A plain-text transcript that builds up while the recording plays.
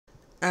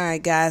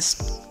Alright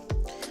guys,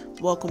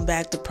 welcome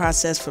back to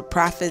Process for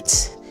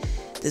Profits.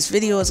 This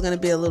video is going to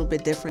be a little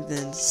bit different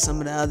than some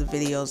of the other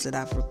videos that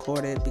I've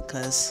recorded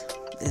because,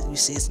 as you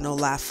see, it's no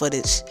live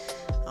footage.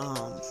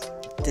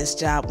 This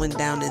job went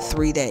down in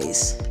 3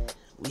 days.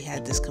 We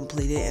had this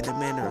completed in a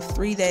matter of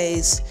 3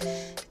 days,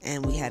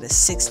 and we had a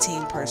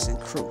 16-person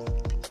crew.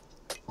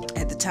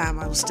 At the time,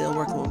 I was still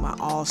working with my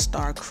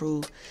all-star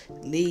crew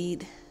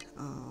lead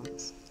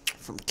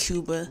from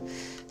Cuba.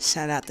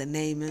 Shout out to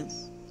Naaman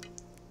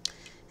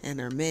and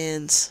her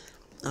mans.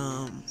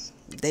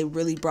 They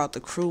really brought the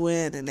crew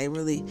in, and they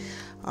really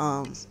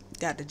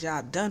got the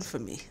job done for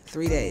me.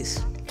 3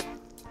 days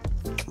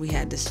we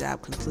had this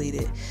job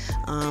completed.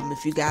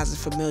 If you guys are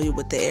familiar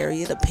with the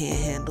area, the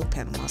Panhandle,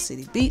 Panama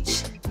City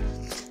Beach,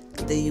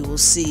 then you will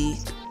see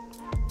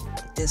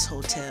this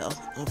hotel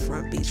on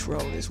Front Beach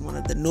Road. Is one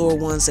of the newer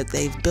ones that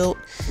they've built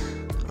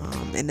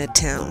in the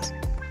town.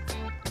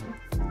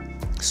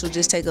 So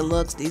just take a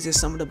look. These are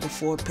some of the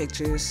before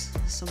pictures,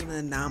 some of the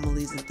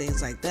anomalies and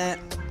things like that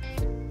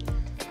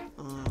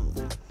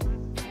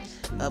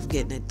of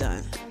getting it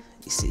done.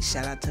 You see,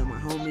 shout out to my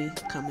homie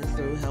coming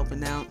through,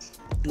 helping out,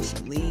 do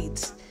some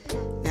leads.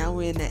 Now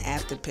we're in the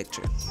after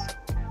pictures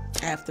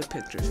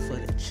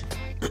footage.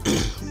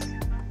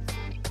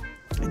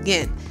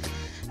 Again,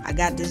 I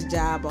got this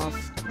job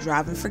off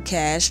driving for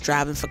cash,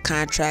 driving for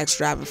contracts,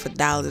 driving for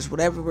dollars,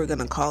 whatever we're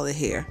gonna call it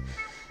here.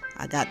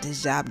 I got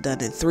this job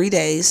done in 3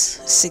 days,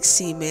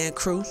 16-man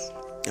crew,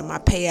 and my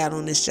payout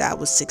on this job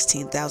was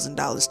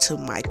 $16,000 to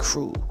my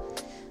crew.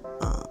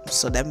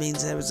 So that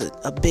means there was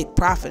a big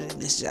profit in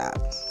this job.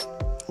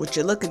 What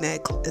you're looking at,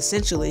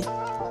 essentially,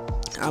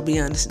 I'll be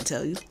honest and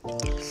tell you,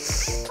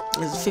 is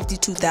a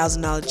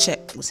 $52,000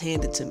 check was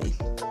handed to me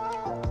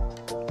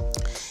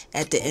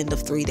at the end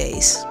of 3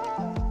 days.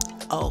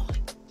 Oh,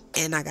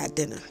 and I got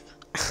dinner.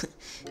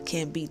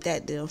 Can't beat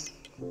that deal.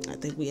 I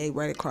think we ate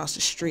right across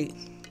the street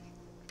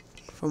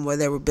from where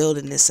they were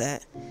building this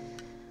at.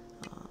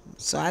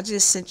 So I just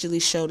essentially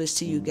show this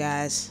to you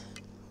guys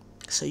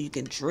so you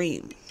can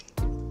dream.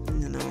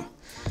 You know,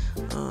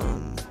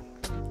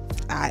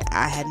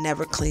 I had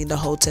never cleaned a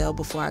hotel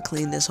before I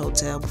cleaned this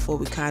hotel, before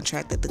we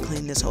contracted to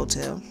clean this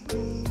hotel.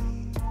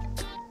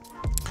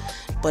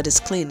 But it's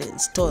cleaning,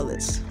 it's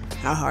toilets.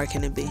 How hard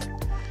can it be?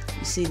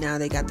 You see, now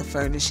they got the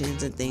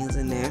furnishings and things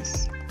in there.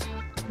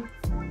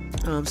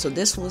 So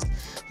this was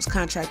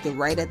contracted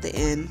right at the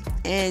end,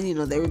 and you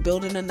know, they were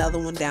building another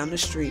one down the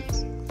street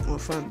on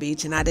Front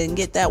Beach, and I didn't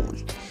get that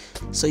one.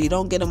 So you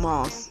don't get them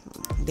all.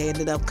 They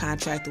ended up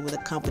contracting with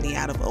a company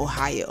out of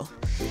Ohio,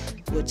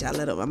 which I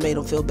made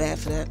them feel bad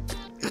for that.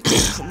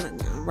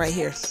 Right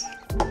here.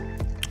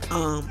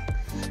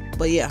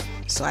 But yeah,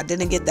 so I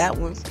didn't get that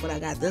one, but I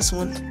got this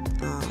one.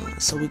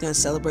 So we're gonna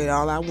celebrate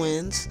all our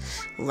wins,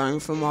 learn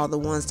from all the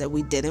ones that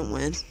we didn't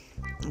win,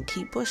 and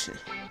keep pushing.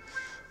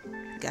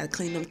 Gotta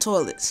clean them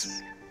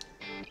toilets.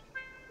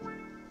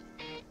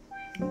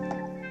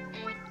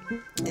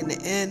 In the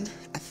end,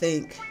 I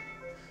think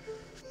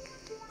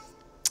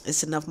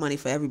it's enough money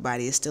for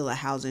everybody. It's still a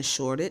housing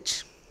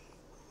shortage,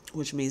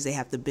 which means they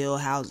have to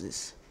build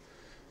houses.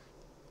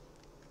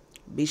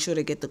 Be sure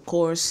to get the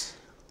course.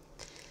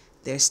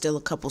 There's still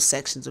a couple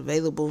sections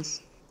available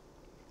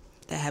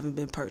that haven't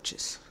been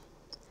purchased.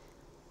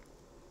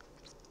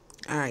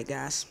 All right,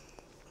 guys.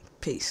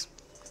 Peace.